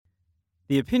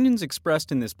The opinions expressed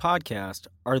in this podcast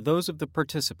are those of the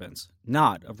participants,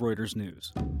 not of Reuters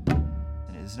News.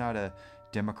 And it is not a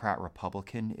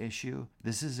Democrat-Republican issue.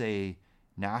 This is a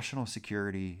national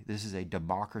security, this is a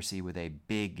democracy with a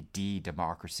big D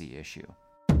democracy issue.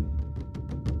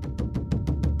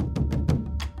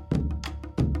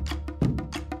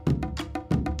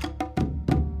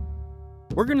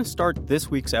 We're going to start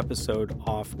this week's episode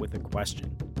off with a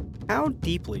question. How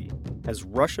deeply has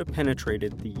Russia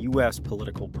penetrated the U.S.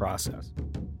 political process?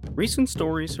 Recent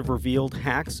stories have revealed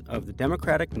hacks of the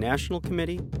Democratic National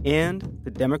Committee and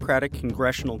the Democratic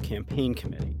Congressional Campaign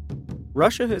Committee.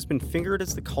 Russia has been fingered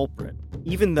as the culprit,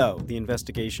 even though the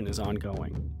investigation is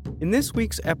ongoing. In this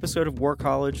week's episode of War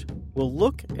College, we'll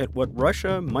look at what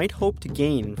Russia might hope to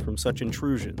gain from such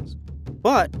intrusions.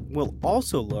 But we'll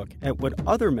also look at what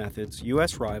other methods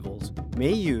U.S. rivals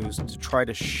may use to try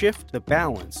to shift the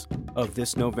balance of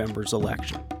this November's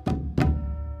election.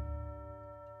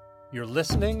 You're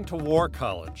listening to War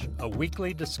College, a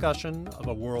weekly discussion of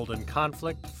a world in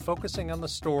conflict focusing on the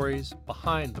stories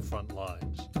behind the front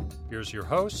lines. Here's your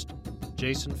host,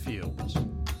 Jason Fields.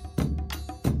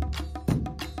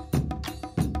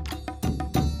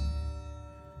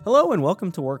 Hello and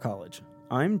welcome to War College.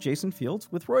 I'm Jason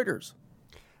Fields with Reuters.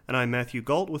 And I'm Matthew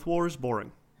Galt with War is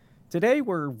Boring. Today,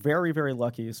 we're very, very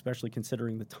lucky, especially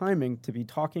considering the timing, to be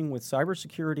talking with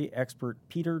cybersecurity expert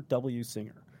Peter W.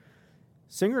 Singer.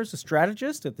 Singer is a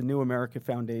strategist at the New America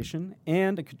Foundation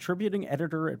and a contributing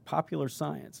editor at Popular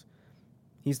Science.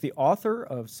 He's the author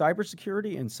of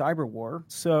Cybersecurity and Cyber War.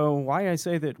 So why I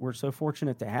say that we're so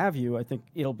fortunate to have you, I think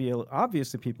it'll be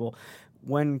obvious to people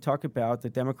when we talk about the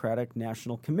Democratic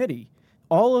National Committee.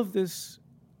 All of this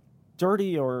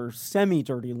dirty or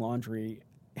semi-dirty laundry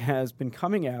has been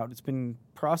coming out. It's been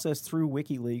processed through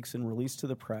WikiLeaks and released to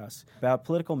the press about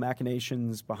political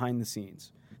machinations behind the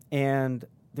scenes. And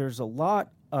there's a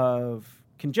lot of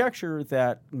conjecture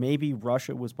that maybe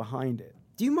Russia was behind it.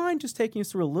 Do you mind just taking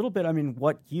us through a little bit,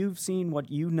 what you've seen, what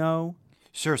you know?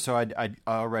 Sure. So I'd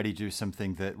already do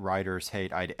something that writers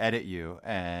hate. I'd edit you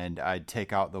and I'd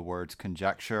take out the words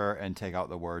conjecture and take out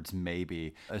the words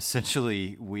maybe.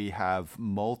 Essentially, we have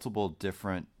multiple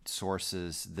different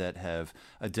sources that have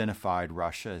identified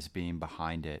Russia as being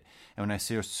behind it. And when I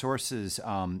say sources,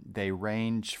 they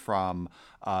range from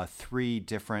 3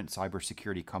 different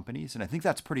cybersecurity companies. And I think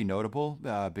that's pretty notable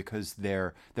because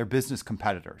they're business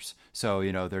competitors. So,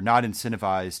 they're not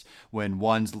incentivized when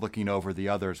one's looking over the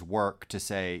other's work to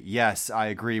say, yes, I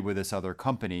agree with this other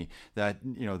company, that,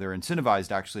 they're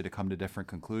incentivized actually to come to different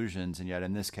conclusions. And yet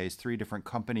in this case, 3 different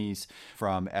companies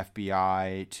from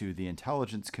FBI to the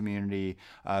intelligence community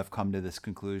have come to this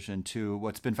conclusion. To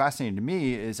what's been fascinating to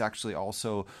me is actually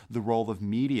also the role of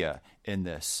media in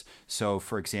this. So,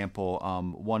 for example,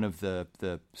 one of the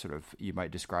sort of, you might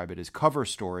describe it as cover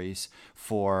stories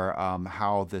for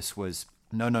how this was.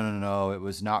 No, it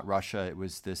was not Russia. It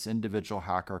was this individual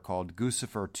hacker called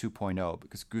Guccifer 2.0,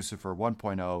 because Guccifer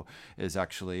 1.0 is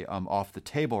actually off the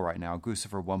table right now.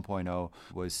 Guccifer 1.0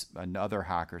 was another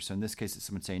hacker. So in this case, it's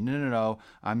someone saying, no,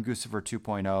 I'm Guccifer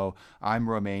 2.0, I'm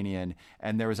Romanian.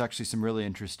 And there was actually some really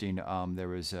interesting, there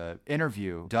was an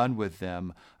interview done with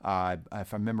them,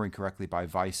 if I'm remembering correctly, by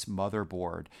Vice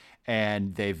Motherboard.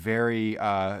 And they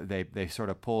they sort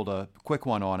of pulled a quick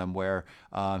one on him where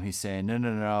he's saying,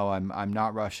 no, I'm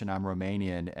not Russian, I'm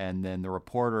Romanian. And then the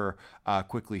reporter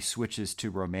quickly switches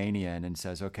to Romanian and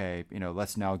says, okay,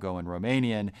 let's now go in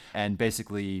Romanian. And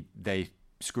basically they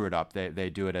screw it up. They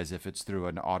do it as if it's through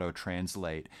an auto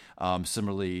translate.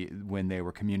 Similarly, when they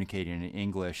were communicating in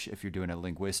English, if you're doing a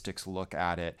linguistics look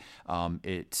at it,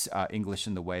 it's English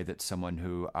in the way that someone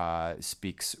who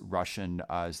speaks Russian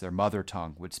as their mother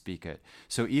tongue would speak it.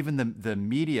 So even the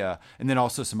media, and then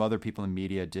also some other people in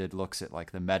media did looks at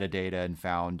like the metadata and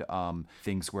found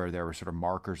things where there were sort of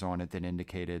markers on it that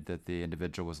indicated that the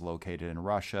individual was located in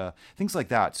Russia, things like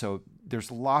that. So there's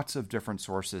lots of different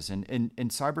sources. And in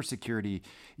cybersecurity,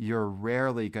 you're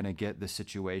rarely going to get the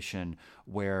situation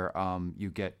where you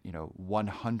get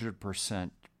 100%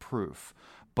 proof.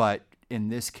 But in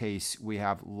this case, we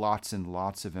have lots and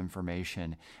lots of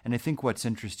information. And I think what's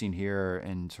interesting here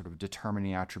in sort of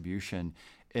determining attribution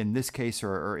in this case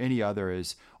or any other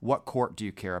is, what court do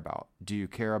you care about? Do you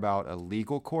care about a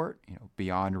legal court,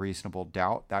 beyond reasonable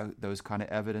doubt, those kind of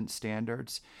evidence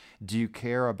standards? Do you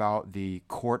care about the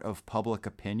court of public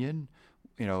opinion?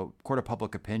 Court of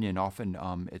public opinion, often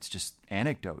it's just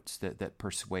anecdotes that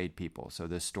persuade people. So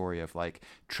this story of like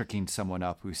tricking someone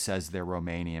up who says they're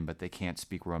Romanian, but they can't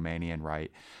speak Romanian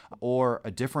right. Or a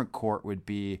different court would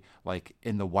be like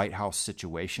in the White House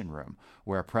Situation Room,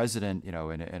 where a president,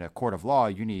 in a court of law,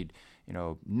 you need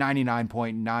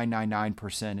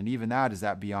 99.999%. And even that, is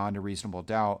that beyond a reasonable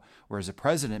doubt? Whereas a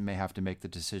president may have to make the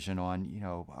decision on,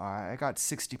 I got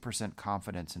 60%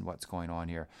 confidence in what's going on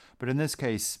here. But in this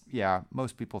case, yeah,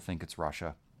 most people think it's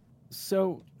Russia.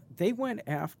 So they went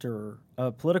after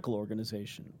a political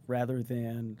organization rather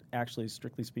than actually,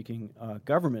 strictly speaking, a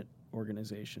government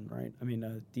organization, right? I mean,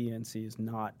 DNC is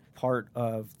not part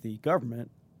of the government.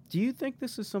 Do you think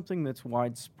this is something that's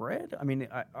widespread? I mean,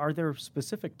 are there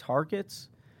specific targets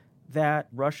that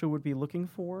Russia would be looking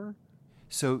for?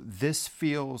 So this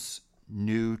feels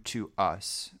new to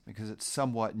us because it's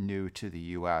somewhat new to the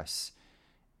U.S.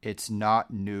 It's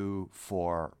not new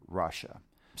for Russia.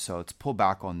 So let's pull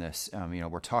back on this.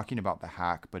 We're talking about the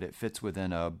hack, but it fits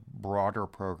within a broader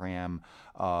program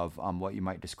of what you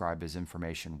might describe as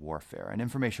information warfare. And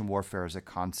information warfare is a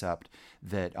concept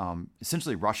that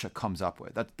essentially Russia comes up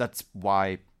with. That's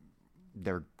why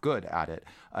they're good at it.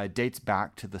 It dates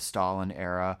back to the Stalin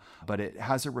era, but it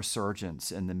has a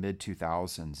resurgence in the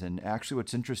mid-2000s. And actually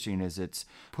what's interesting is it's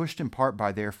pushed in part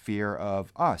by their fear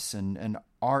of us and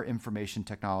our information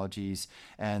technologies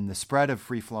and the spread of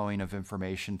free-flowing of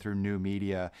information through new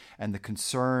media and the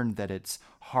concern that it's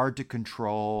hard to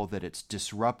control, that it's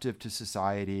disruptive to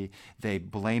society. They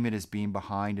blame it as being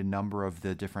behind a number of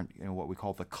the different, what we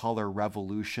call the color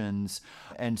revolutions.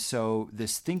 And so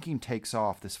this thinking takes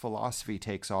off, this philosophy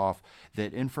takes off,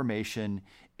 that information,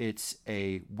 it's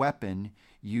a weapon.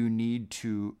 You need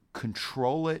to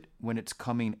control it when it's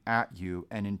coming at you,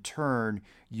 and in turn,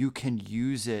 you can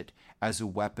use it as a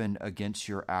weapon against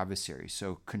your adversary.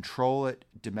 So control it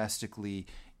domestically,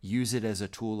 use it as a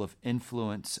tool of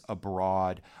influence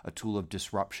abroad, a tool of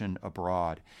disruption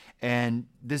abroad. And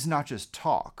this is not just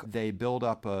talk. They build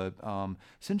up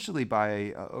essentially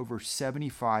by over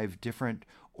 75 different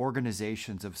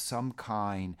organizations of some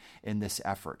kind in this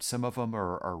effort. Some of them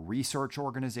are research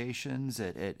organizations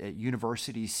at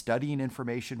universities studying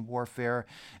information warfare,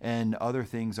 and other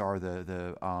things are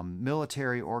the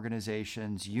military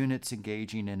organizations, units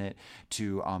engaging in it,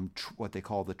 to what they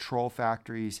call the troll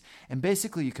factories. And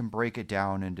basically you can break it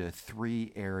down into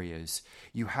three areas.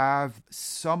 You have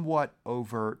somewhat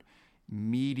overt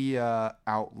media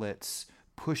outlets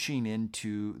pushing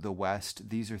into the West.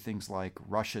 These are things like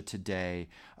Russia Today.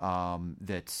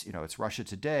 It's Russia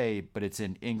Today, but it's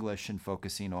in English and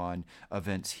focusing on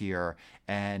events here.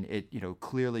 And it,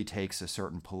 clearly takes a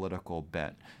certain political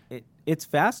bent. It's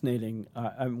fascinating.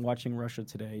 I'm watching Russia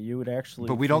Today. You would actually,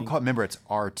 but we don't call it. Remember, it's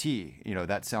RT.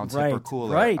 That sounds right, hipper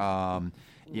cooler. Right.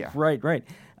 Yeah. Right.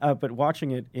 But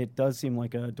watching it, it does seem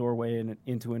like a doorway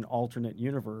into an alternate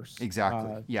universe.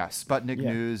 Exactly. Sputnik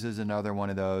News is another one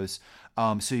of those.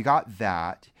 So you got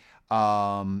that.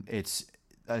 It's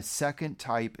a second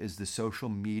type is the social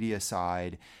media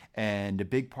side. And a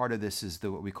big part of this is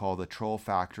what we call the troll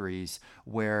factories,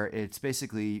 where it's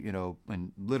basically,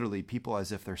 and literally people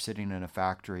as if they're sitting in a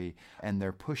factory and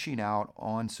they're pushing out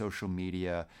on social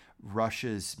media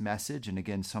Russia's message. And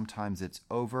again, sometimes it's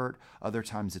overt, other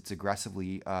times it's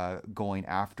aggressively going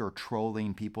after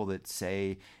trolling people that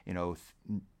say,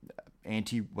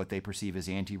 what they perceive as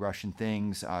anti-Russian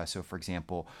things. So, for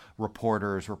example,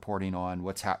 reporters reporting on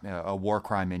what's happening, a war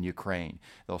crime in Ukraine.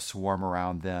 They'll swarm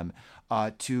around them.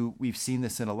 We've seen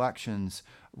this in elections,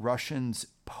 Russians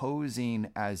posing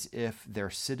as if they're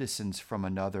citizens from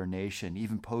another nation,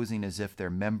 even posing as if they're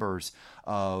members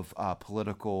of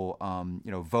political,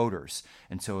 voters.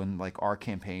 And so in like our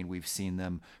campaign, we've seen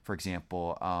them, for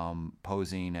example,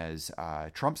 posing as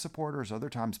Trump supporters, other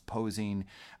times posing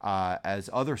as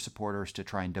other supporters to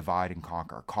try and divide and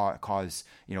conquer, cause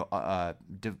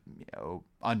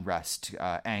unrest,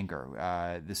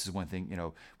 anger. This is one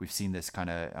thing, we've seen this kind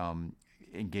of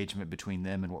engagement between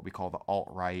them and what we call the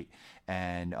alt-right,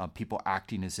 and people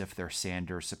acting as if they're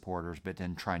Sanders supporters, but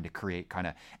then trying to create kind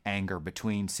of anger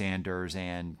between Sanders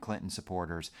and Clinton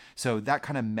supporters. So that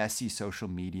kind of messy social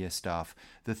media stuff.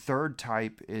 The third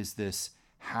type is this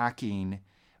hacking,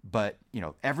 but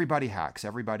everybody hacks,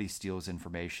 everybody steals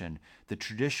information. The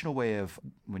traditional way of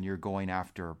when you're going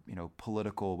after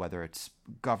political, whether it's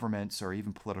governments or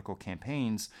even political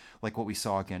campaigns, like what we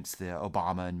saw against the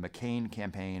Obama and McCain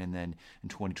campaign, and then in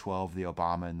 2012 the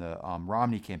Obama and the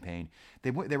Romney campaign,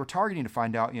 they were targeting to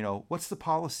find out what's the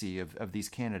policy of these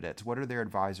candidates, what are their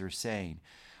advisors saying.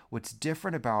 What's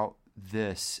different about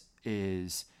this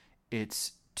is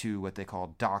it's to what they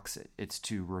call dox it. It's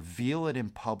to reveal it in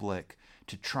public,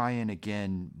 to try and,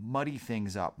 again, muddy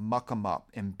things up, muck them up,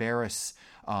 embarrass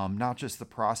not just the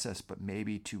process, but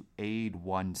maybe to aid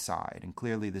one side. And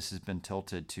clearly this has been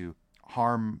tilted to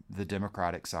harm the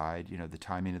Democratic side. The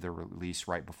timing of the release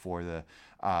right before the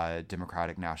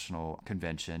Democratic National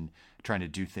Convention, trying to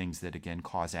do things that again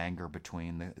cause anger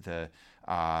between the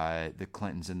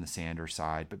Clintons and the Sanders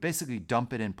side, but basically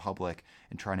dump it in public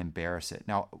and try and embarrass it.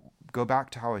 Now, go back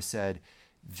to how I said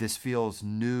this feels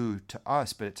new to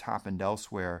us, but it's happened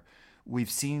elsewhere.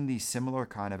 We've seen these similar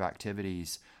kind of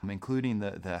activities, including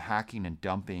the hacking and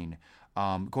dumping,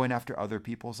 going after other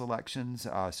people's elections.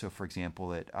 So, for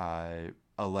example, it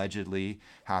allegedly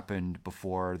happened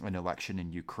before an election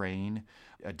in Ukraine.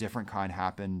 A different kind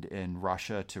happened in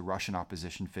Russia to Russian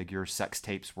opposition figures. Sex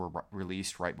tapes were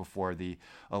released right before the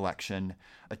election.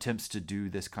 Attempts to do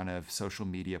this kind of social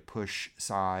media push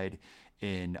side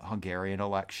in Hungarian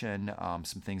election,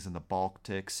 some things in the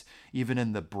Baltics, even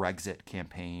in the Brexit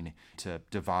campaign to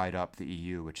divide up the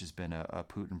EU, which has been a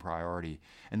Putin priority.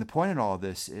 And the point in all of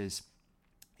this is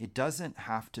it doesn't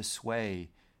have to sway,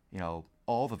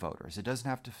 all the voters. It doesn't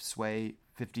have to sway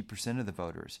 50% of the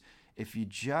voters. If you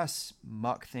just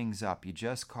muck things up, you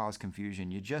just cause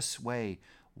confusion, you just sway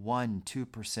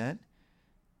 1-2%,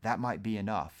 that might be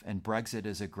enough. And Brexit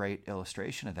is a great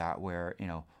illustration of that, where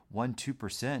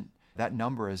 1-2%, that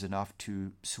number is enough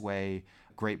to sway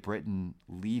Great Britain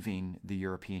leaving the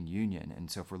European Union. And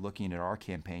so if we're looking at our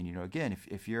campaign, again,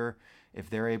 if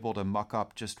they're able to muck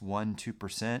up just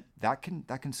 1-2%, that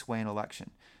can sway an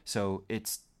election. So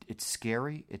it's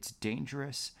scary, it's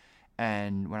dangerous.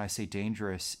 And when I say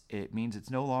dangerous, it means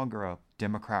it's no longer a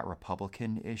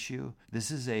Democrat-Republican issue. This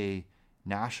is a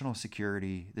national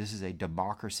security, this is a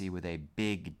democracy with a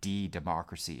big D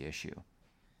democracy issue.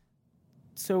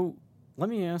 So let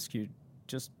me ask you,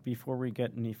 just before we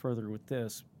get any further with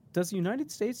this, does the United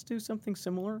States do something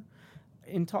similar?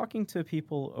 In talking to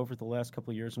people over the last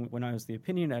couple of years, when I was the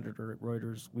opinion editor at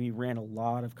Reuters, we ran a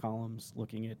lot of columns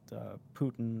looking at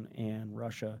Putin and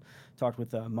Russia, talked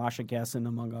with Masha Gessen,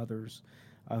 among others,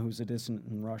 who's a dissident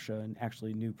in Russia and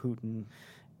actually knew Putin.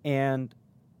 And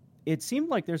it seemed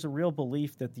like there's a real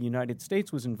belief that the United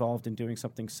States was involved in doing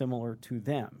something similar to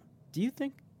them.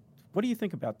 What do you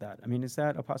think about that? I mean, is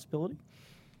that a possibility?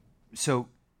 So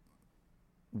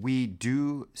we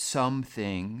do some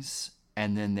things,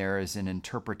 and then there is an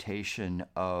interpretation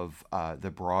of the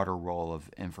broader role of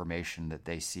information that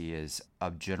they see as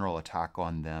a general attack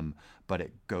on them, but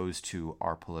it goes to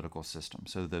our political system.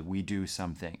 So that we do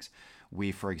some things.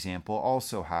 We, for example,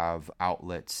 also have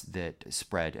outlets that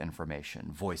spread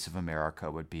information. Voice of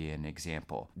America would be an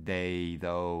example. They,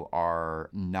 though, are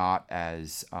not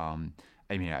as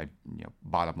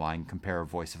bottom line, compare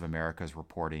Voice of America's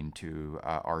reporting to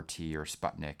RT or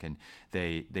Sputnik, and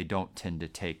they don't tend to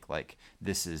take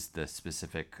this is the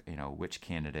specific, which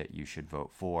candidate you should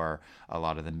vote for. A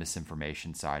lot of the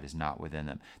misinformation side is not within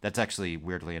them. That's actually,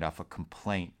 weirdly enough, a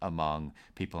complaint among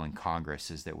people in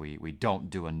Congress, is that we don't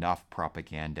do enough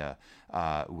propaganda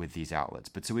with these outlets.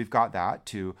 But so we've got that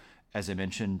to, as I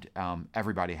mentioned,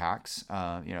 everybody hacks.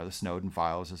 The Snowden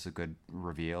files is a good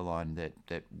reveal on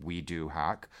that we do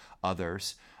hack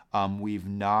others. We've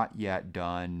not yet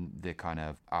done the kind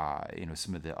of,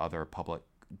 some of the other public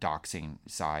doxing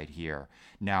side here.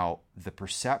 Now, the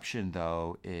perception,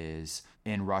 though, is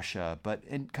in Russia, but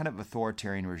in kind of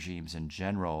authoritarian regimes in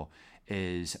general,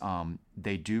 is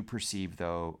they do perceive,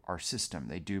 though, our system.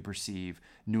 They do perceive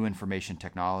new information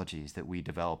technologies that we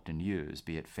developed and use,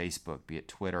 be it Facebook, be it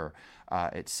Twitter,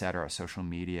 et cetera, social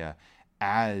media,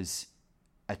 as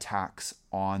attacks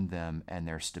on them and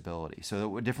their stability.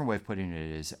 So a different way of putting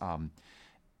it is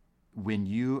when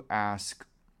you ask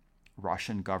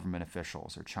Russian government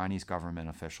officials or Chinese government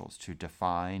officials to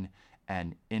define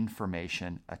an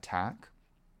information attack,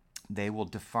 they will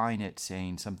define it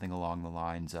saying something along the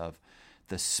lines of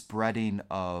the spreading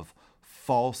of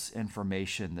false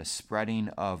information, the spreading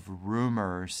of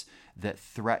rumors that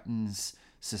threatens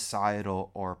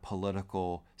societal or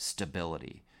political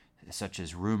stability, such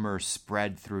as rumors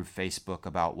spread through Facebook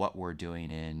about what we're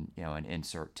doing in, an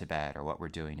insert Tibet or what we're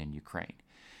doing in Ukraine.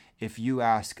 If you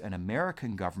ask an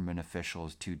American government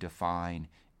officials to define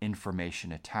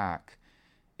information attack,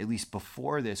 at least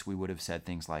before this, we would have said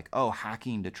things like,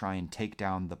 hacking to try and take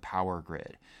down the power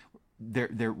grid.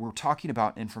 We're talking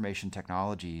about information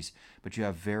technologies, but you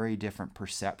have very different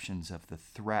perceptions of the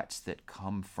threats that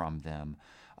come from them.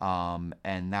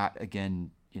 And that, again,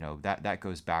 that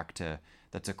goes back to,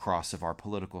 that's across of our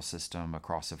political system,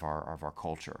 across of our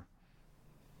culture.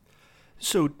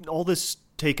 So all this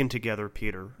taken together,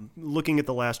 Peter, looking at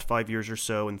the last 5 years or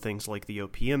so and things like the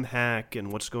OPM hack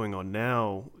and what's going on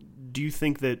now, do you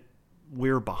think that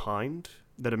we're behind,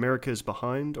 that America is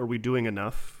behind? Are we doing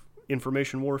enough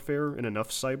information warfare and enough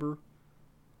cyber?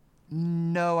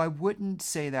 No, I wouldn't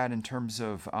say that in terms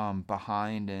of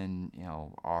behind in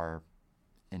our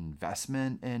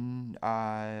investment in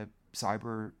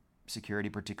cyber security,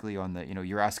 particularly on the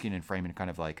you're asking and framing kind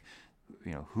of like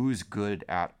who's good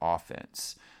at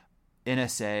offense.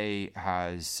 NSA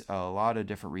has a lot of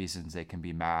different reasons they can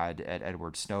be mad at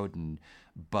Edward Snowden,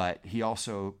 but he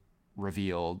also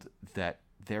revealed that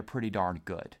they're pretty darn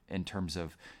good in terms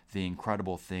of the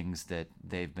incredible things that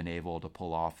they've been able to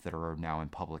pull off that are now in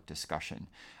public discussion.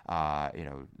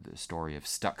 The story of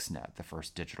Stuxnet, the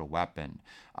first digital weapon,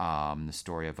 the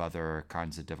story of other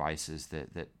kinds of devices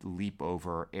that leap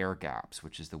over air gaps,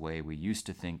 which is the way we used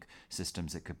to think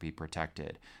systems that could be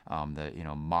protected.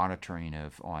 The monitoring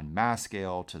of on mass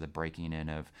scale to the breaking in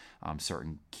of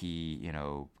certain key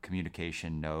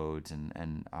communication nodes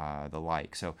and the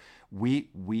like. So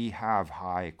we have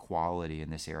high quality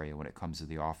in this area when it comes to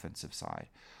the offensive side.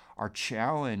 Our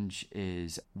challenge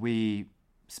is we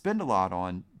spend a lot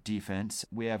on defense.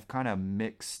 We have kind of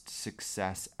mixed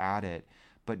success at it,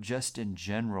 but just in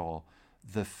general,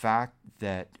 the fact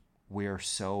that we're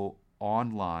so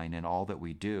online in all that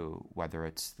we do, whether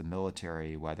it's the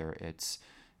military, whether it's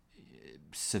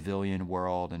civilian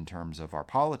world in terms of our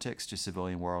politics to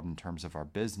civilian world in terms of our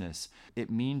business, it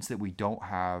means that we don't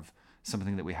have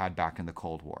something that we had back in the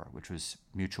Cold War, which was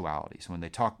mutuality. So when they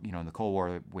talk, in the Cold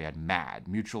War, we had MAD,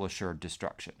 mutual assured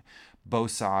destruction. Both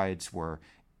sides were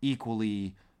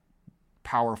equally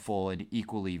powerful and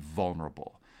equally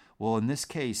vulnerable. Well, in this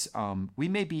case, we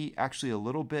may be actually a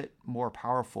little bit more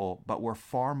powerful, but we're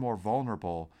far more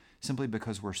vulnerable simply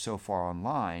because we're so far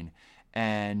online.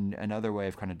 And another way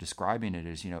of kind of describing it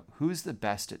is, who's the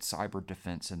best at cyber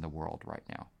defense in the world right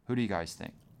now? Who do you guys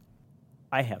think?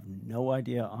 I have no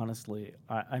idea, honestly.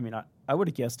 I would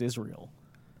have guessed Israel.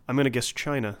 I'm going to guess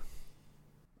China.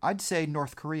 I'd say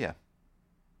North Korea.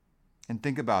 And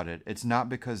think about it. It's not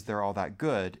because they're all that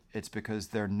good. It's because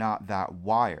they're not that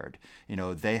wired.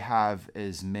 They have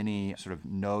as many sort of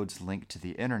nodes linked to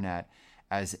the internet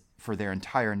as for their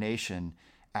entire nation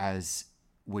as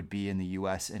would be in the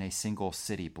U.S. in a single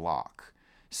city block.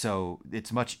 So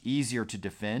it's much easier to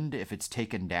defend if it's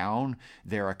taken down.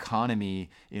 Their economy,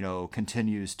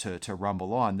 continues to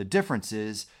rumble on. The difference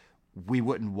is we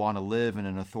wouldn't want to live in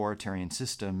an authoritarian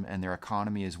system, and their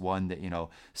economy is one that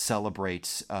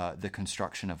celebrates the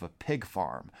construction of a pig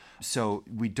farm. So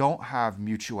we don't have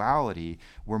mutuality.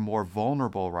 We're more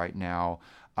vulnerable right now,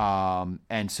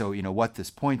 and so what this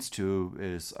points to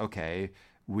is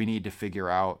we need to figure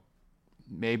out.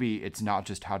 Maybe it's not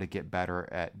just how to get better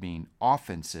at being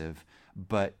offensive,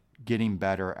 but getting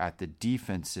better at the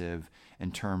defensive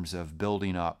in terms of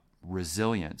building up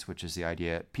resilience, which is the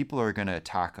idea. People are going to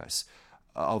attack us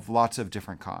of lots of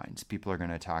different kinds. People are going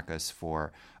to attack us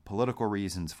for political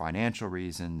reasons, financial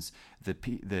reasons. The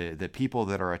people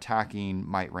that are attacking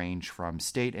might range from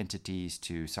state entities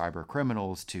to cyber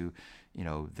criminals to,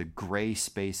 the gray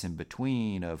space in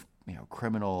between of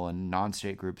criminal and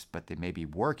non-state groups, but they may be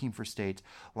working for states,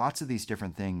 lots of these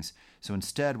different things. So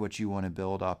instead, what you want to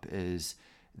build up is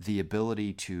the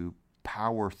ability to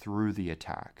power through the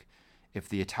attack. If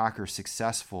the attacker's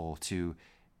successful, to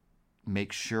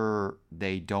make sure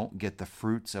they don't get the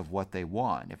fruits of what they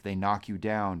want. If they knock you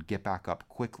down, get back up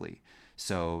quickly.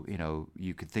 So,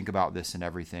 you could think about this in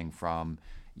everything from,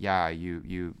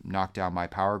 you knocked down my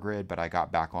power grid, but I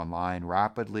got back online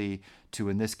rapidly, to,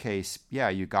 in this case,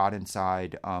 you got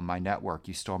inside my network,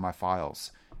 you stole my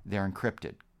files. They're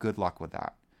encrypted. Good luck with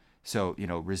that. So,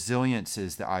 resilience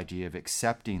is the idea of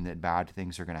accepting that bad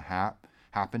things are going to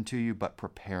happen to you, but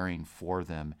preparing for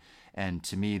them. And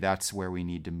to me, that's where we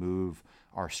need to move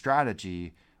our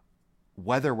strategy,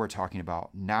 whether we're talking about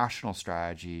national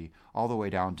strategy all the way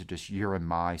down to just your and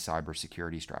my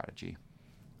cybersecurity strategy.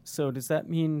 So does that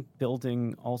mean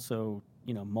building also,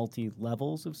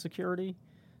 multi-levels of security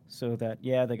so that,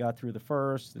 they got through the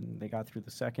first and they got through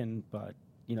the second, but,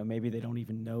 maybe they don't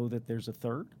even know that there's a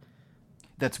third?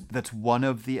 That's one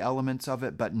of the elements of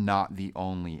it, but not the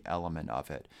only element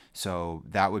of it. So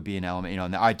that would be an element,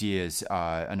 and the idea is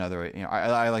another,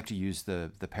 I like to use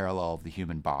the parallel of the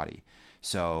human body.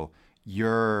 So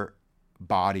your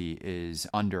body is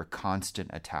under constant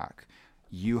attack.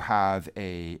 You have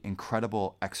a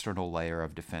incredible external layer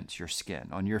of defense, your skin.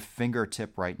 On your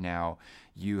fingertip right now,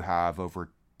 you have over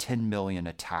 10 million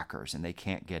attackers and they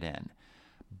can't get in.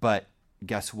 But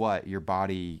guess what? Your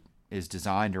body is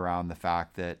designed around the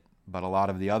fact that, but a lot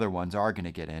of the other ones are going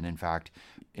to get in. In fact,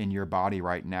 in your body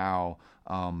right now,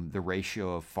 the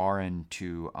ratio of foreign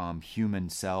to human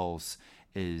cells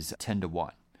is 10 to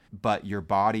 1. But your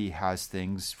body has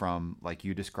things from, like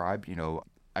you described,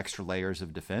 extra layers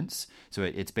of defense. So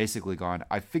it's basically gone,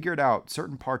 I figured out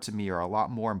certain parts of me are a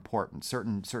lot more important.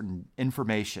 Certain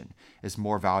information is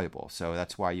more valuable. So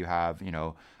that's why you have,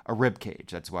 a rib cage.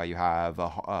 That's why you have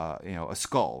a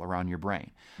skull around your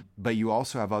brain. But you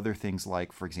also have other things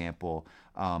like, for example,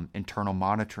 internal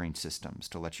monitoring systems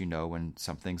to let you know when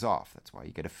something's off. That's why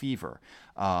you get a fever.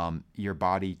 Your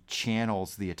body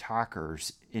channels the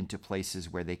attackers into places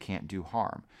where they can't do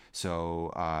harm.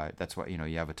 So that's why, you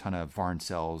have a ton of Varn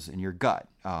cells in your gut.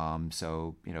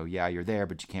 So, you're there,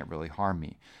 but you can't really harm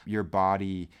me. Your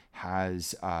body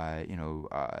has,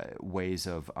 ways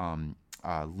of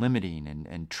limiting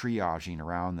and triaging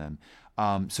around them.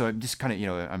 So I'm just kind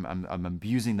of, I'm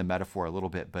abusing the metaphor a little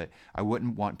bit, but I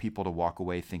wouldn't want people to walk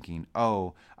away thinking,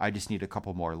 oh, I just need a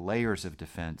couple more layers of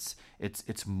defense.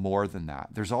 It's more than that.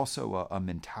 There's also a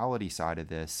mentality side of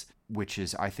this, which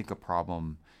is, I think, a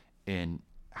problem in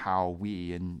how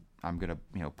we, and I'm going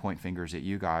to, point fingers at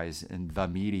you guys in the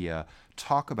media,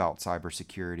 talk about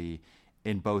cybersecurity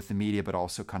in both the media, but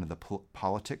also kind of the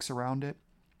politics around it.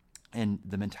 And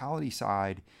the mentality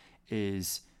side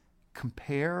is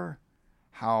compare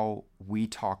how we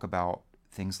talk about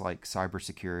things like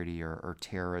cybersecurity or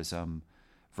terrorism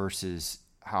versus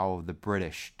how the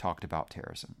British talked about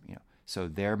terrorism. So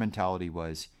their mentality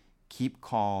was keep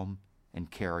calm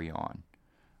and carry on.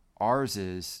 Ours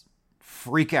is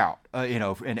freak out,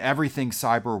 and everything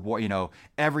cyber war,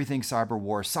 everything cyber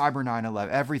war, cyber 9/11,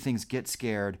 everything's get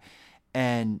scared.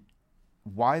 And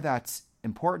why that's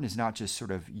important is not just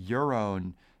sort of your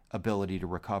own ability to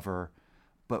recover,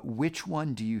 but which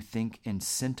one do you think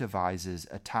incentivizes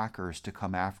attackers to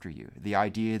come after you? The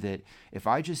idea that if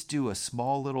I just do a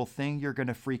small little thing, you're going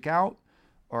to freak out,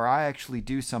 or I actually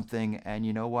do something and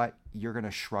you know what? You're going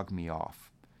to shrug me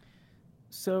off.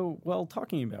 So,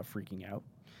 talking about freaking out,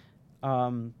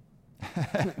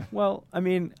 well, I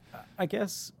mean, I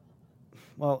guess,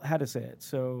 how to say it?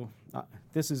 So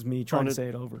this is me trying to say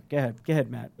it over. Go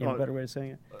ahead, Matt. You have a better way of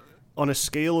saying it? On a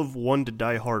scale of 1 to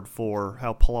Die Hard 4,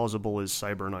 how plausible is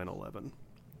Cyber 9/11?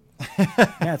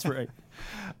 That's right.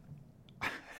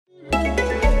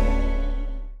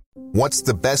 What's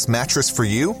the best mattress for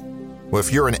you? Well,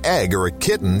 if you're an egg or a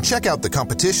kitten, check out the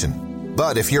competition.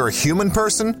 But if you're a human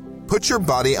person, put your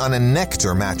body on a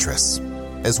Nectar mattress.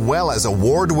 As well as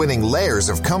award-winning layers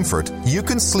of comfort, you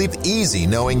can sleep easy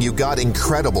knowing you got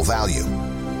incredible value.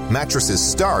 Mattresses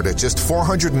start at just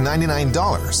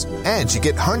 $499, and you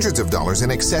get hundreds of dollars in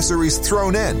accessories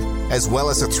thrown in, as well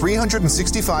as a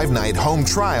 365-night home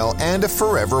trial and a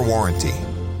forever warranty.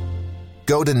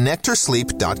 Go to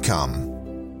nectarsleep.com.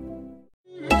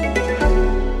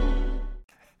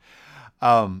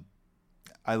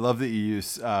 I love that you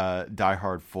use Die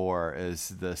Hard 4 as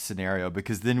the scenario,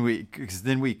 because then we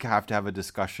have to have a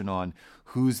discussion on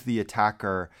who's the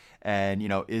attacker, and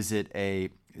is it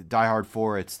a Die Hard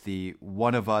 4? It's the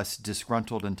one of us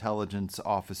disgruntled intelligence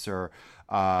officer,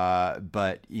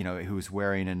 but who's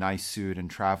wearing a nice suit and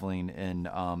traveling in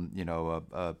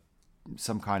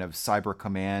some kind of cyber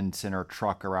command center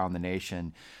truck around the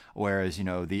nation. Whereas,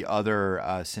 the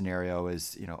other scenario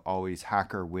is, always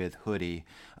hacker with hoodie,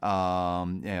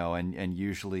 and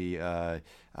usually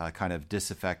kind of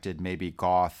disaffected, maybe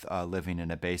goth, living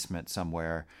in a basement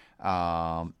somewhere.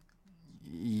 I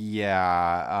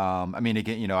mean,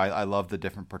 again, I love the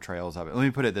different portrayals of it. Let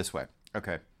me put it this way.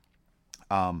 Okay.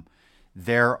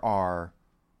 There are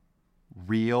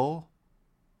real,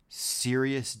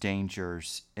 serious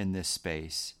dangers in this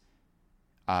space.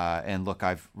 And look,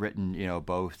 I've written,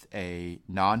 both a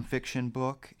nonfiction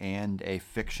book and a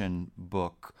fiction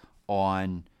book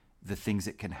on the things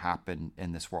that can happen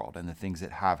in this world and the things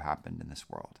that have happened in this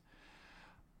world.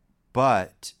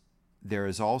 But there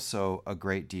is also a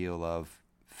great deal of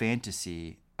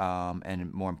fantasy,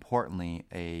 and more importantly,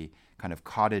 a kind of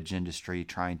cottage industry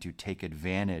trying to take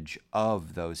advantage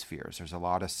of those fears. There's a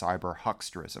lot of cyber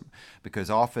hucksterism, because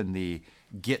often the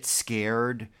get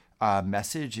scared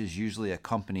message is usually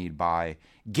accompanied by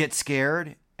get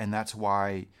scared, and that's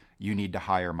why you need to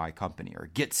hire my company, or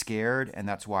get scared, and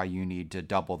that's why you need to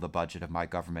double the budget of my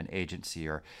government agency,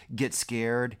 or get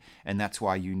scared, and that's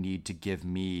why you need to give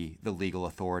me the legal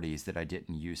authorities that I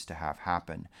didn't used to have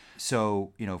happen.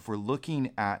 So, if we're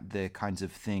looking at the kinds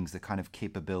of things, the kind of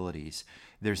capabilities,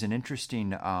 there's an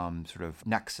interesting sort of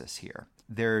nexus here.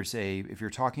 If you're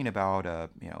talking about a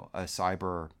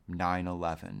cyber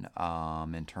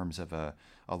 9/11 in terms of a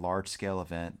large scale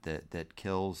event that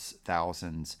kills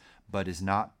thousands, but is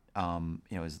not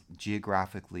is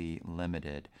geographically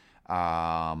limited.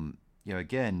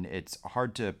 Again, it's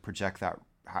hard to project that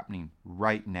happening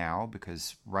right now,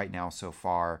 because right now so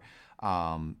far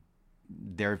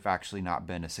there've actually not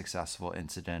been a successful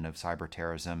incident of cyber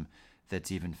terrorism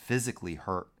that's even physically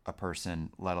hurt a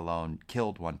person, let alone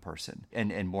killed one person.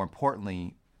 And more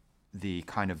importantly, the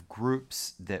kind of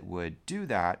groups that would do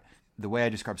that, the way I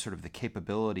describe sort of the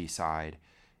capability side,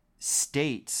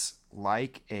 states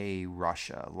like a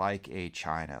Russia, like a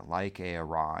China, like a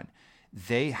Iran,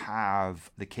 they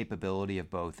have the capability of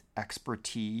both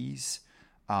expertise.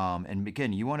 And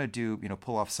again, you want to do,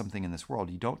 pull off something in this world.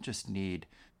 You don't just need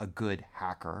a good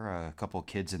hacker, a couple of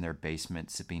kids in their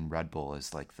basement sipping Red Bull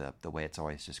is like the way it's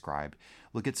always described.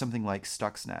 Look at something like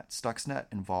Stuxnet. Stuxnet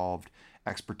involved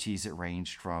expertise that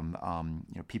ranged from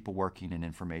people working in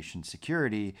information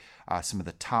security, some of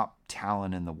the top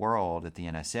talent in the world at the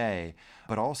NSA,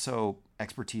 but also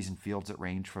expertise in fields that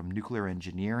range from nuclear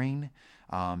engineering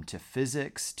to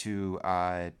physics to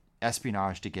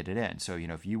espionage to get it in. So,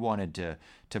 if you wanted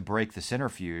to break the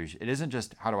centrifuge, it isn't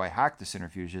just how do I hack the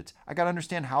centrifuge, it's I got to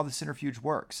understand how the centrifuge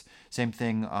works. Same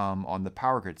thing on the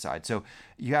power grid side. So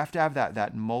you have to have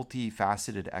that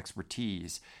multifaceted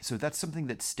expertise. So that's something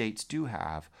that states do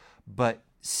have, but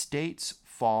states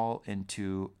fall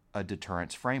into a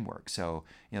deterrence framework. So,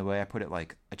 the way I put it,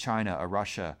 like a China, a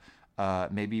Russia,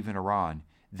 maybe even Iran,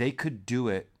 they could do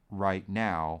it right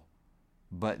now,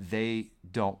 but they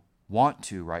don't want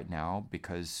to right now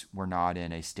because we're not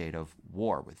in a state of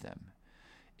war with them.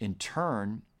 In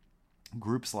turn,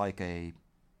 groups like a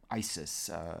ISIS,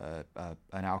 an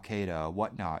Al-Qaeda,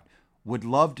 whatnot, would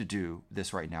love to do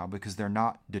this right now because they're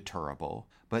not deterrable,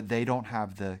 but they don't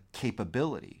have the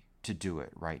capability to do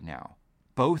it right now.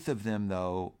 Both of them,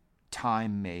 though,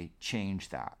 time may change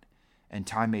that. And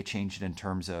time may change it in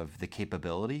terms of the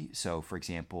capability. So, for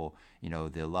example,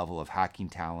 the level of hacking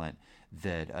talent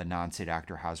that a non-state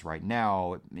actor has right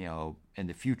now, in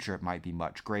the future it might be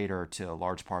much greater to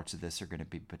large parts of this are going to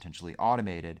be potentially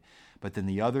automated. But then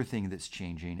the other thing that's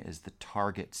changing is the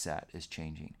target set is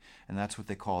changing. And that's what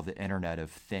they call the Internet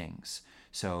of Things.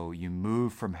 So you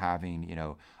move from having,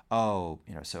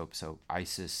 so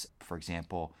ISIS, for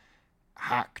example,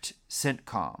 hacked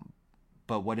CENTCOM.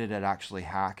 But what did it actually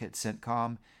hack at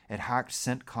CENTCOM? It hacked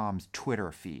CENTCOM's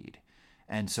Twitter feed.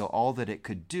 And so all that it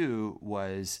could do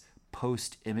was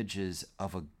post images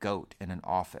of a goat in an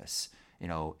office.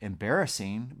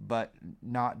 Embarrassing, but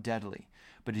not deadly.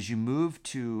 But as you move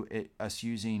to us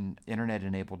using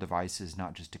internet-enabled devices,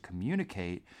 not just to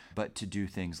communicate, but to do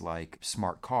things like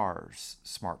smart cars,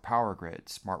 smart power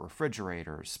grids, smart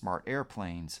refrigerators, smart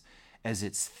airplanes, as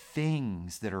it's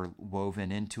things that are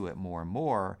woven into it more and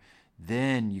more,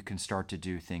 then you can start to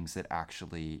do things that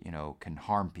actually, can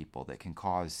harm people, that can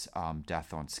cause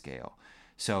death on scale.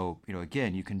 So,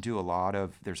 again, you can do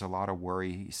there's a lot of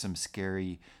worrisome,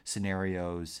 scary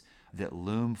scenarios that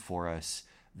loom for us.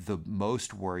 The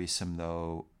most worrisome,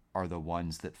 though, are the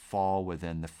ones that fall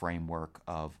within the framework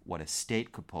of what a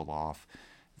state could pull off.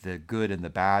 The good and the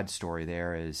bad story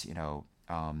there is,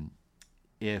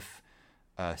 if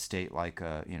a state like,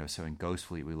 so in Ghost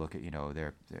Fleet, we look at,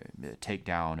 their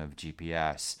takedown of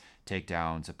GPS,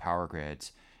 takedowns of power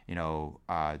grids.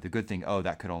 The good thing,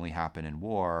 that could only happen in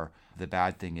war. The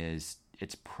bad thing is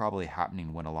it's probably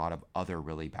happening when a lot of other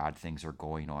really bad things are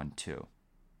going on too.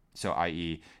 So,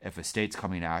 i.e., if a state's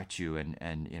coming at you and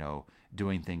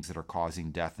doing things that are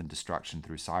causing death and destruction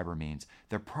through cyber means,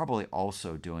 they're probably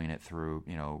also doing it through,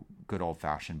 good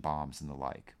old-fashioned bombs and the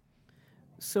like.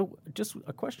 So just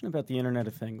a question about the Internet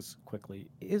of Things quickly.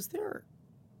 Is there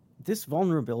this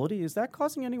vulnerability, is that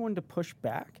causing anyone to push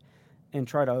back and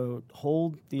try to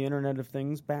hold the Internet of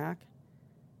Things back?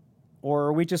 Or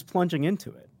are we just plunging into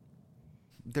it?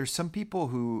 There's some people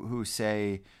who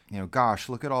say, gosh,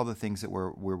 look at all the things that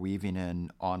we're weaving in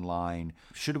online.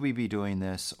 Should we be doing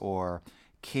this? Or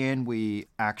can we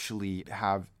actually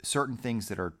have certain things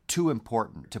that are too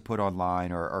important to put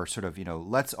online or sort of,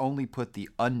 let's only put the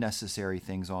unnecessary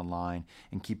things online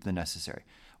and keep the necessary?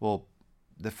 Well,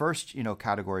 the first,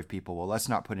 category of people, well, let's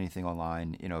not put anything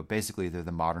online. Basically they're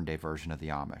the modern day version of the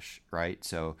Amish, right?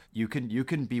 So you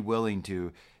can be willing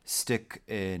to stick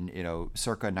in,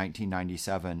 circa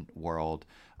 1997 world,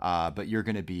 but you're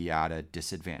going to be at a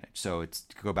disadvantage. So it's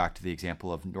to go back to the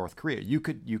example of North Korea. You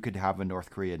could have a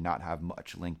North Korea not have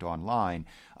much linked online,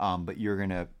 but you're going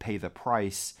to pay the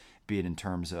price, be it in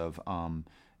terms of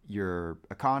your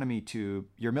economy to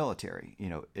your military.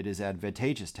 It is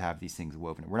advantageous to have these things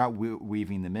woven. We're not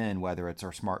weaving them in, whether it's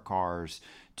our smart cars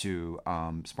to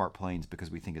smart planes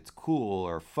because we think it's cool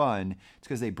or fun. It's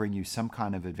because they bring you some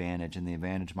kind of advantage, and the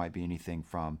advantage might be anything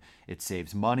from it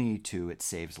saves money to it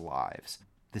saves lives.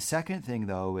 The second thing,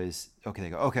 though, is, they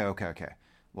go, okay.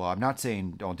 Well, I'm not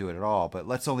saying don't do it at all, but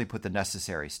let's only put the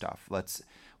necessary stuff.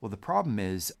 Well, the problem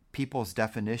is people's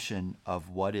definition of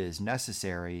what is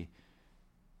necessary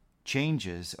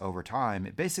changes over time.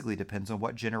 It basically depends on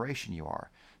what generation you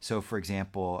are. So, for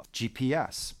example,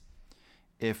 GPS.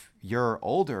 If you're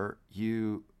older,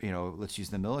 let's use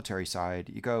the military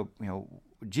side, you go,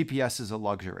 GPS is a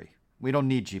luxury. We don't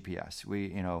need GPS.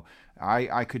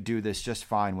 I could do this just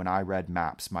fine when I read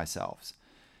maps myself.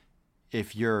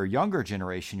 If you're a younger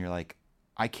generation, you're like,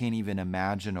 I can't even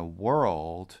imagine a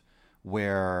world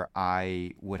where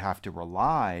I would have to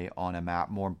rely on a map.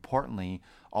 More importantly,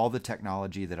 all the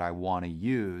technology that I want to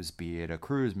use, be it a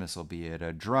cruise missile, be it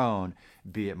a drone,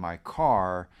 be it my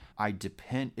car, I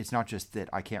depend. It's not just that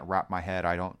I can't wrap my head.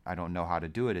 I don't know how to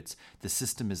do it. It's the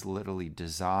system is literally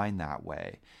designed that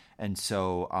way. And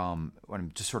so what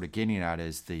I'm just sort of getting at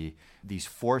is these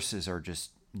forces are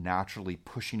just naturally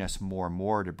pushing us more and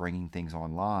more to bringing things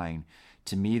online.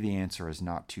 To me, the answer is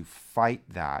not to fight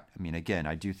that. I mean, again,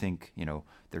 I do think,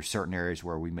 there's certain areas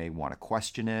where we may want to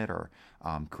question it or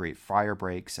create fire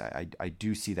breaks. I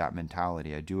do see that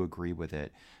mentality. I do agree with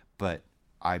it. But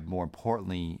more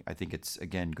importantly, I think it's,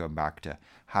 again, going back to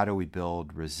how do we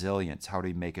build resilience? How do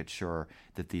we make it sure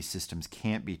that these systems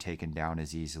can't be taken down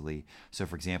as easily? So,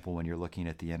 for example, when you're looking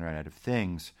at the Internet of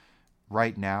Things,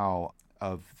 right now,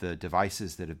 of the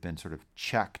devices that have been sort of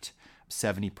checked,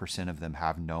 70% of them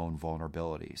have known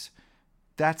vulnerabilities.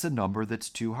 That's a number that's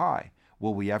too high.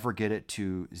 Will we ever get it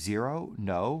to zero?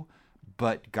 No.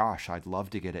 But gosh, I'd love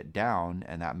to get it down,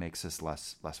 and that makes us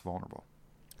less vulnerable.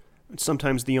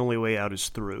 Sometimes the only way out is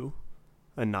through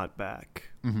and not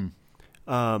back. Mm-hmm.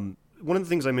 One of the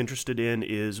things I'm interested in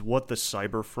is what the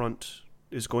cyber front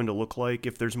is going to look like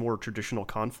if there's more traditional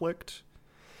conflict.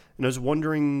 And I was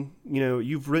wondering,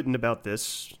 you've written about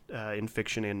this in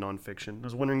fiction and nonfiction. I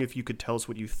was wondering if you could tell us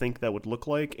what you think that would look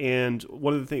like. And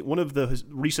one of the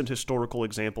recent historical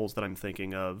examples that I'm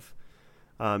thinking of,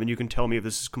 and you can tell me if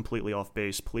this is completely off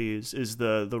base, please, is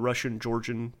the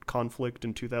Russian-Georgian conflict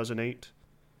in 2008.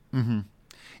 Mm-hmm.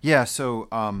 Yeah, so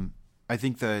I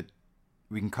think that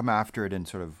we can come after it in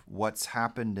sort of what's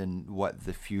happened and what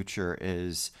the future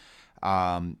is.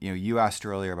 You asked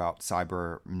earlier about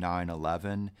Cyber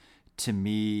 9/11. To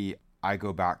me, I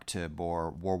go back to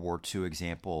more World War II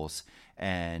examples,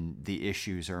 and the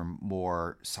issues are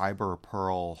more Cyber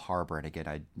Pearl Harbor. And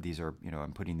again, these are,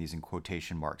 I'm putting these in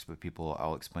quotation marks, but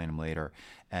I'll explain them later.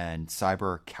 And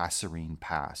Cyber Kasserine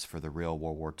Pass for the real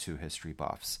World War II history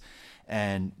buffs.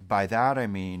 And by that, I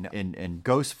mean, in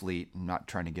Ghost Fleet, I'm not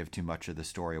trying to give too much of the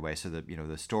story away. So that,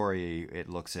 the story, it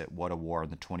looks at what a war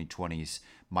in the 2020s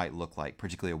might look like,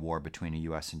 particularly a war between the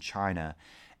U.S. and China.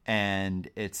 And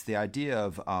it's the idea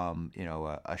of,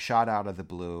 a shot out of the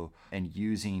blue and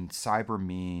using cyber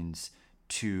means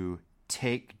to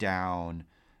take down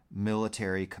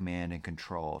military command and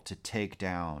control, to take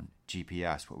down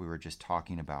GPS, what we were just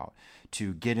talking about,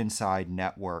 to get inside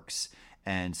networks.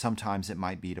 And sometimes it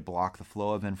might be to block the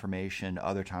flow of information.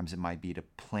 Other times it might be to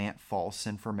plant false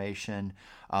information.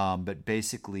 But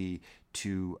basically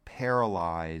to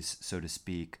paralyze, so to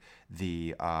speak,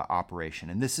 the operation.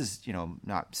 And this is,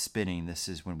 not spinning. This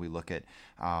is when we look at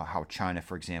how China,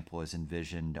 for example, has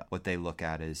envisioned what they look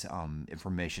at as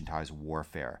information-ties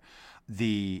warfare.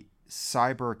 The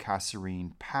Cyber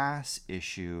Kasserine Pass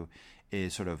issue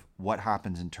is sort of what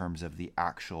happens in terms of the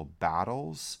actual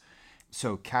battles.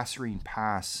 So Kasserine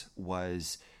Pass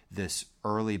was this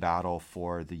early battle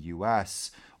for the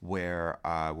U.S. where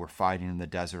we're fighting in the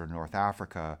desert of North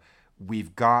Africa.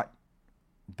 We've got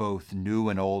both new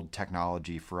and old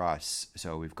technology for us.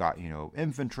 So we've got,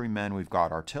 infantrymen, we've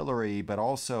got artillery, but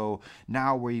also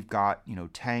now we've got,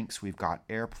 tanks, we've got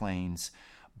airplanes.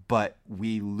 But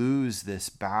we lose this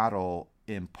battle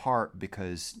in part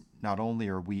because not only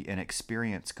are we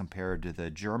inexperienced compared to the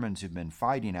Germans who've been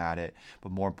fighting at it,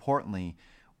 but more importantly,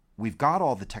 we've got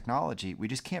all the technology. We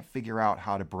just can't figure out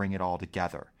how to bring it all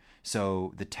together.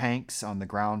 So the tanks on the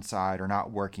ground side are not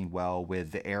working well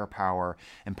with the air power.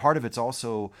 And part of it's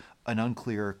also an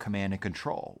unclear command and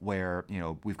control where,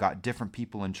 we've got different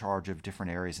people in charge of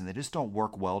different areas and they just don't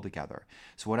work well together.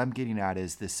 So what I'm getting at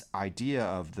is this idea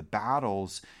of the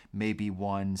battles may be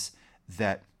ones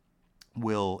that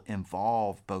will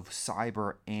involve both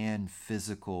cyber and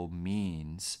physical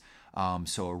means.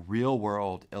 So a real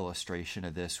world illustration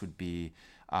of this would be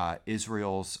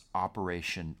Israel's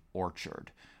Operation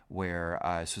Orchard, where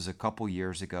this was a couple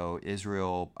years ago.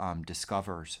 Israel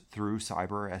discovers through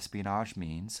cyber espionage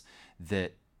means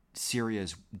that Syria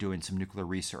is doing some nuclear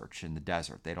research in the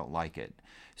desert. They don't like it.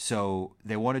 So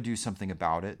they want to do something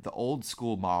about it. The old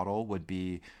school model would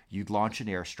be you'd launch an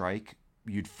airstrike.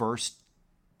 You'd first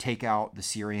take out the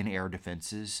Syrian air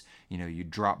defenses. You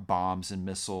drop bombs and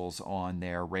missiles on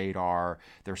their radar,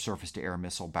 their surface-to-air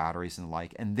missile batteries and the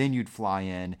like, and then you'd fly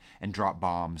in and drop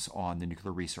bombs on the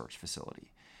nuclear research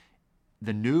facility.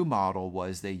 The new model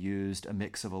was they used a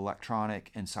mix of electronic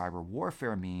and cyber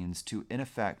warfare means to, in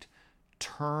effect,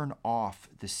 turn off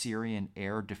the Syrian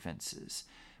air defenses.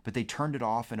 But they turned it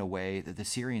off in a way that the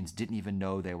Syrians didn't even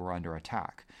know they were under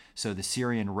attack. So the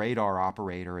Syrian radar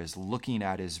operator is looking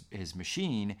at his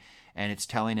machine, and it's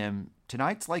telling him,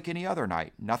 tonight's like any other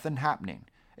night, nothing happening.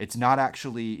 It's not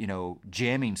actually,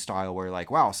 jamming style where you're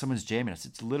like, wow, someone's jamming us.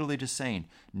 It's literally just saying,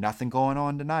 nothing going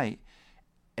on tonight.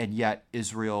 And yet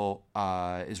Israeli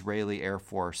Air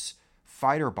Force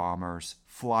fighter bombers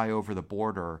fly over the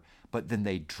border, but then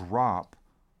they drop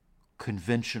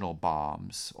conventional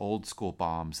bombs, old school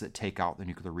bombs that take out the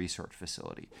nuclear research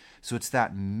facility. So it's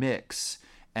that mix,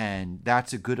 and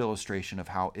that's a good illustration of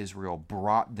how Israel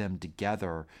brought them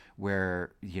together,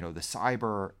 where the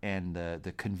cyber and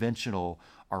the conventional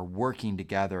are working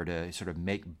together to sort of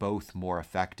make both more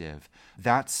effective.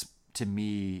 That's, to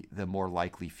me, the more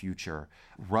likely future.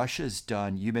 Russia's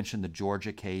done, you mentioned the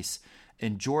Georgia case.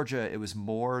 In Georgia, it was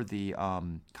more the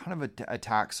kind of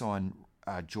attacks on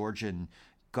Georgian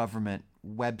government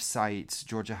websites.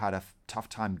 Georgia had a tough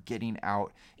time getting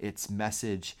out its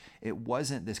message. It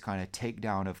wasn't this kind of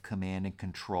takedown of command and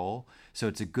control. So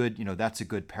it's a good, that's a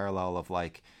good parallel of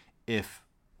like if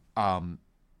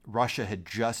Russia had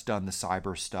just done the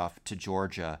cyber stuff to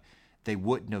Georgia, they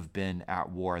wouldn't have been at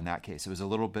war in that case. It was a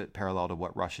little bit parallel to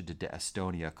what Russia did to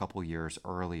Estonia a couple years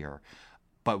earlier.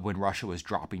 But when Russia was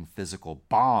dropping physical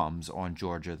bombs on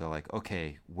Georgia, they're like,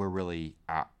 okay, we're really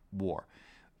at war.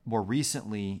 More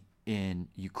recently in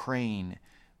Ukraine,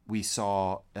 we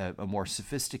saw a more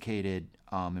sophisticated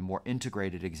and more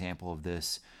integrated example of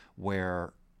this,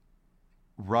 where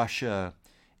Russia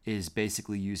is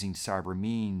basically using cyber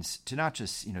means to not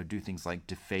just do things like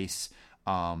deface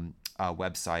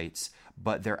websites,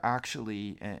 but they're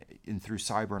actually, and through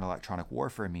cyber and electronic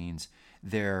warfare means,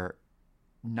 they're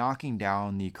knocking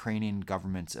down the Ukrainian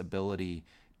government's ability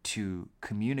to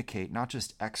communicate, not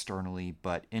just externally,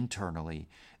 but internally.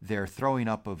 They're throwing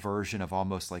up a version of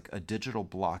almost like a digital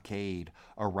blockade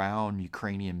around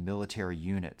Ukrainian military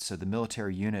units. So the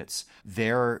military units,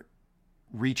 they're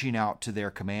reaching out to their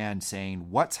command saying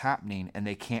what's happening, and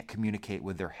they can't communicate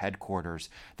with their headquarters.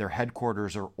 Their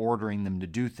headquarters are ordering them to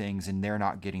do things, and they're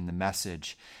not getting the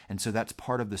message. And so that's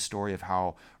part of the story of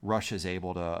how Russia is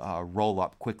able to roll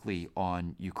up quickly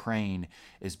on Ukraine,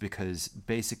 is because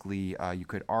basically you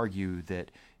could argue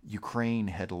that Ukraine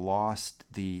had lost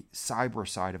the cyber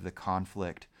side of the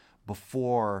conflict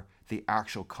before the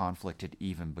actual conflict had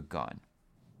even begun.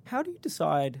 How do you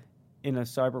decide in a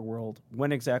cyber world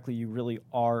when exactly you really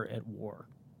are at war?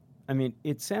 I mean,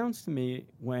 it sounds to me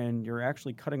when you're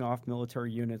actually cutting off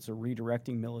military units or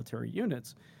redirecting military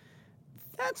units,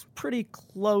 that's pretty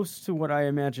close to what I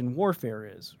imagine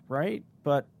warfare is, right?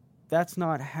 But that's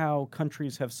not how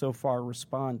countries have so far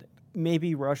responded.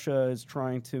 Maybe Russia is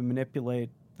trying to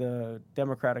manipulate the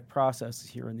democratic processes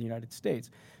here in the United States,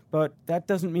 but that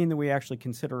doesn't mean that we actually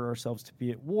consider ourselves to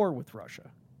be at war with Russia,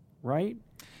 right?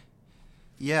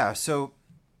 Yeah, so,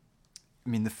 I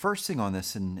mean, the first thing on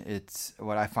this, and it's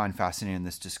what I find fascinating in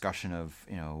this discussion of,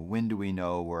 when do we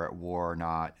know we're at war or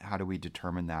not? How do we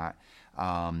determine that?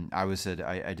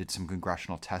 I did some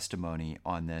congressional testimony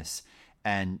on this,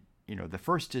 and, the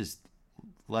first is,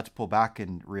 let's pull back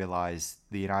and realize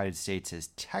the United States has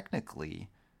technically,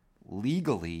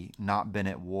 legally not been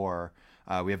at war.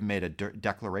 We haven't made a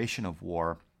declaration of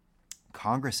war.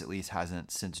 Congress at least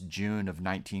hasn't since June of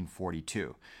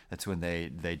 1942. That's when they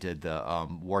did the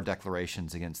war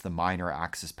declarations against the minor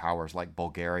Axis powers like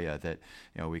Bulgaria that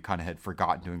we kind of had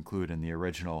forgotten to include in the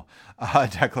original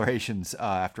declarations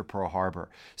after Pearl Harbor.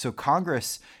 So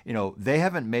Congress, they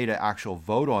haven't made an actual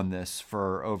vote on this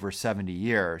for over 70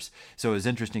 years. So it was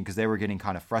interesting because they were getting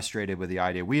kind of frustrated with the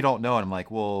idea, we don't know. And I'm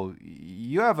like, well,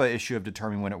 you have an issue of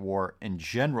determining when at war in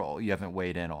general you haven't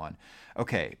weighed in on.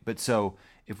 Okay, but so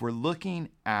if we're looking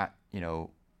at,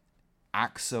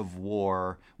 acts of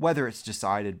war, whether it's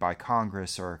decided by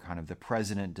Congress or kind of the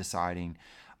president deciding,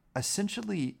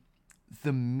 essentially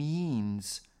the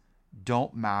means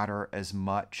don't matter as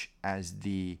much as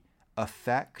the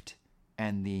effect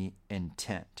and the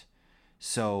intent.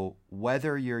 So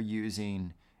whether you're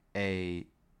using a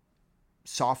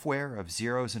software of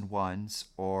zeros and ones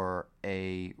or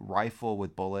a rifle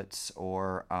with bullets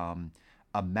or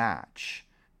a match,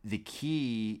 the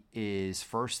key is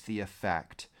first the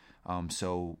effect.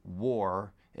 So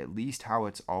war, at least how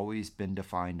it's always been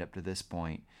defined up to this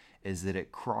point, is that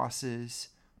it crosses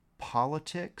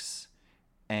politics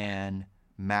and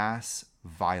mass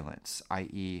violence,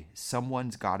 i.e.,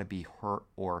 someone's got to be hurt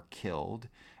or killed.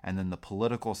 And then the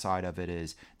political side of it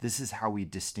is, this is how we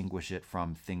distinguish it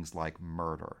from things like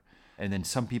murder. And then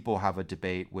some people have a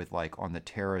debate with, like, on the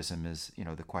terrorism is,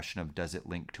 the question of does it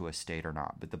link to a state or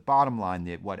not. But the bottom line,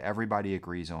 that what everybody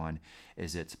agrees on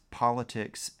is it's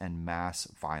politics and mass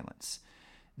violence.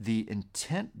 The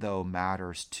intent, though,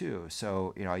 matters too.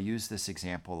 So, I use this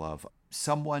example of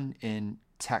someone in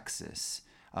Texas,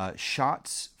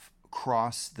 shots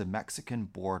cross the Mexican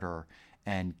border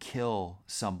and kill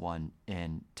someone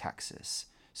in Texas.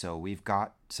 So we've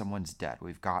got someone's dead,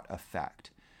 we've got effect,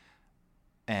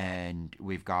 and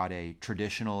we've got a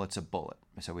traditional, it's a bullet.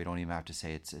 So we don't even have to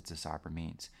say it's a cyber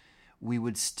means. We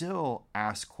would still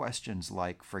ask questions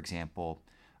like, for example,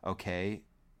 okay,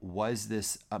 was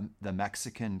this the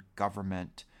Mexican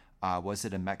government, was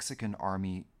it a Mexican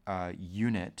army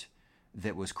unit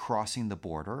that was crossing the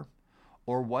border?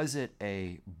 Or was it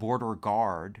a border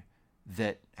guard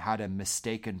that had a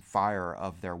mistaken fire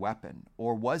of their weapon?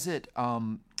 Or was it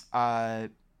someone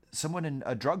in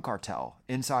a drug cartel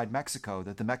inside Mexico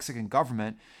that the Mexican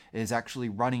government is actually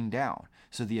running down?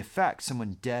 So the effect,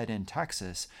 someone dead in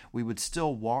Texas, we would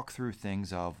still walk through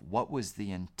things of what was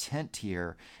the intent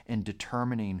here in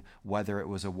determining whether it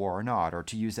was a war or not. Or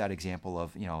to use that example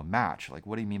of, a match, like,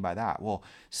 what do you mean by that? Well,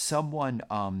 someone,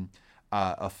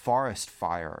 a forest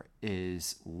fire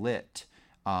is lit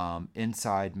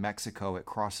inside Mexico. It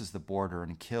crosses the border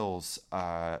and kills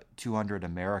 200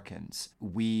 Americans.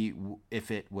 If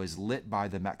it was lit by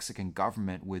the Mexican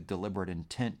government with deliberate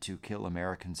intent to kill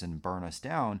Americans and burn us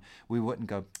down, we wouldn't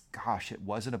go, gosh, it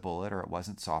wasn't a bullet or it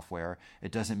wasn't software,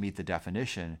 it doesn't meet the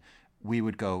definition. We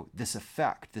would go, this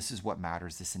effect, this is what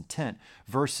matters, this intent,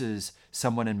 versus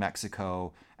someone in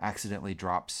Mexico accidentally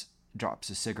drops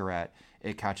a cigarette,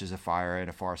 it catches a fire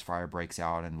and a forest fire breaks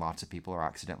out and lots of people are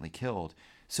accidentally killed.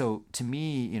 So to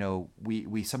me,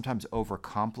 we sometimes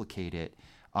overcomplicate it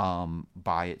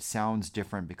by it sounds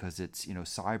different because it's,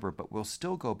 cyber, but we'll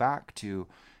still go back to,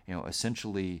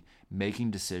 essentially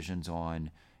making decisions on,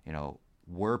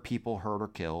 were people hurt or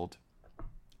killed?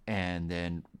 And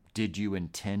then did you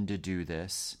intend to do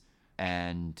this?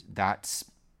 And that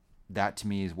to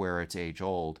me is where it's age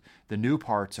old. The new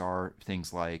parts are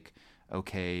things like,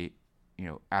 okay,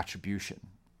 attribution.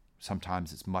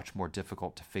 Sometimes it's much more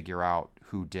difficult to figure out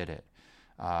who did it.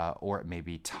 Or it may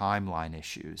be timeline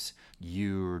issues.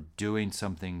 You're doing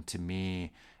something to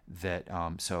me that,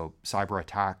 so cyber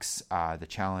attacks, the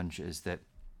challenge is that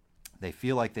they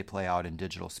feel like they play out in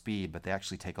digital speed, but they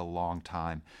actually take a long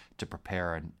time to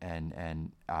prepare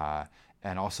and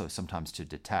also sometimes to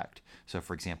detect. So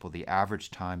for example, the average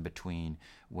time between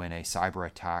when a cyber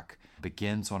attack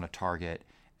begins on a target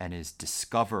and is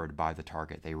discovered by the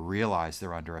target, they realize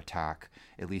they're under attack,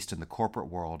 at least in the corporate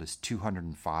world, is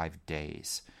 205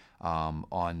 days.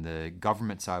 On the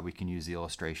government side, we can use the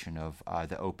illustration of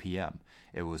the OPM.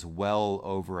 It was well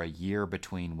over a year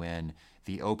between when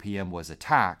the OPM was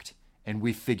attacked and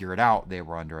we figured out they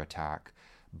were under attack.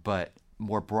 But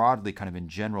more broadly, kind of in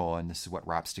general, and this is what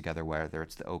wraps together whether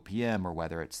it's the OPM or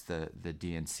whether it's the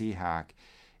DNC hack,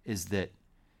 is that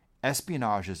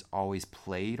espionage has always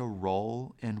played a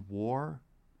role in war,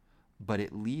 but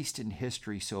at least in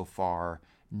history so far,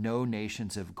 no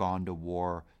nations have gone to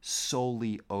war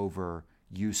solely over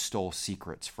you stole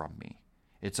secrets from me.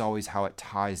 It's always how it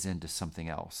ties into something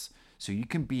else. So you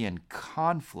can be in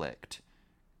conflict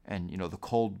and, the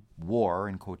Cold War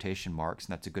in quotation marks,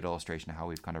 and that's a good illustration of how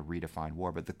we've kind of redefined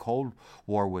war. But the Cold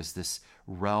War was this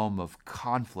realm of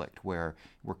conflict where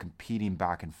we're competing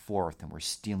back and forth and we're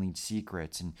stealing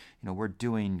secrets and, we're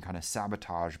doing kind of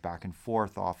sabotage back and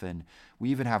forth often. We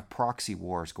even have proxy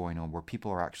wars going on where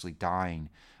people are actually dying,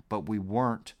 but we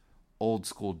weren't old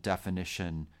school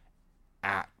definition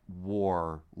at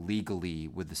war legally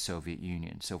with the Soviet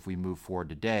Union. So if we move forward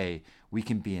today, we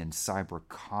can be in cyber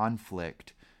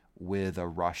conflict with a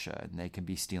Russia, and they can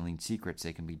be stealing secrets,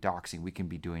 they can be doxing, we can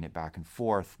be doing it back and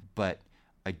forth, but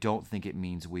I don't think it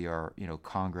means we are,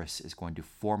 Congress is going to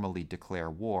formally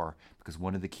declare war, because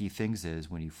one of the key things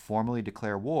is when you formally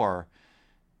declare war,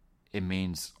 it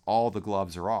means all the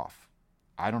gloves are off.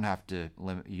 I don't have to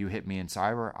limit, you hit me in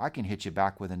cyber, I can hit you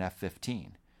back with an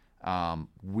F-15.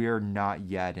 We're not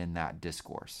yet in that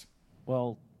discourse.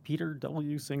 Well, Peter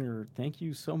W. Singer, thank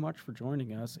you so much for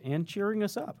joining us and cheering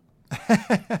us up.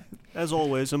 As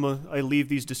always, I leave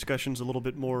these discussions a little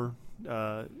bit more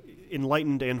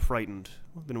enlightened and frightened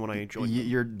than when I joined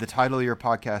them. The title of your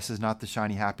podcast is not the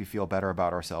Shiny Happy Feel Better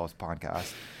About Ourselves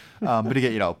podcast. But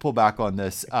again, pull back on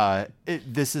this.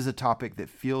 This is a topic that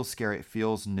feels scary, it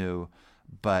feels new,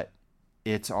 but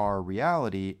It's our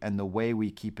reality, and the way we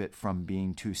keep it from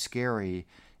being too scary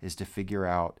is to figure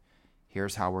out,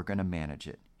 here's how we're going to manage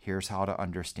it. Here's how to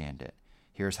understand it.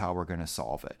 Here's how we're going to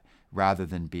solve it, rather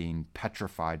than being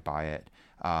petrified by it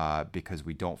because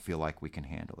we don't feel like we can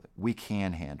handle it. We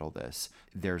can handle this.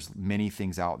 There's many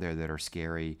things out there that are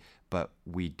scary, but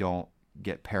we don't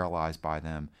get paralyzed by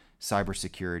them.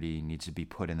 Cybersecurity needs to be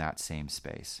put in that same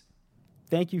space.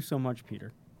 Thank you so much,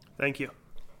 Peter. Thank you.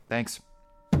 Thanks.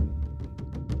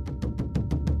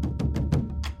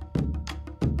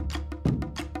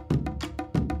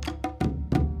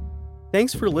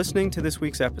 Thanks for listening to this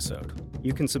week's episode.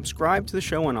 You can subscribe to the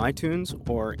show on iTunes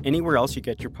or anywhere else you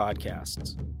get your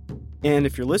podcasts. And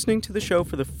if you're listening to the show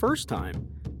for the first time,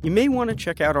 you may want to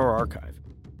check out our archive.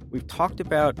 We've talked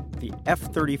about the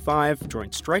F-35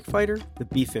 Joint Strike Fighter, the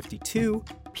B-52,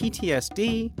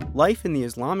 PTSD, life in the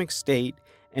Islamic State,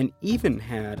 and even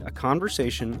had a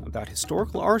conversation about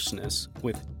historical arsonists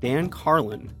with Dan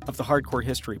Carlin of the Hardcore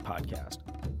History podcast.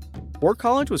 War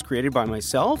College was created by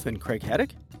myself and Craig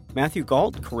Heddick. Matthew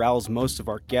Galt corrals most of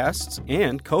our guests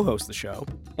and co-hosts the show,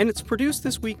 and it's produced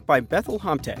this week by Bethel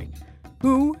Hamte,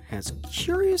 who has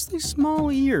curiously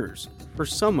small ears for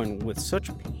someone with such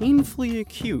painfully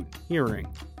acute hearing.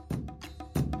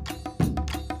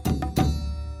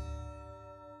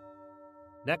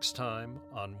 Next time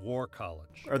on War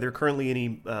College. Are there currently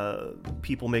any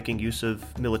people making use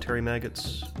of military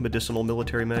maggots, medicinal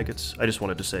military maggots? I just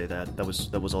wanted to say that. That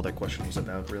was all that question was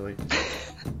about, really.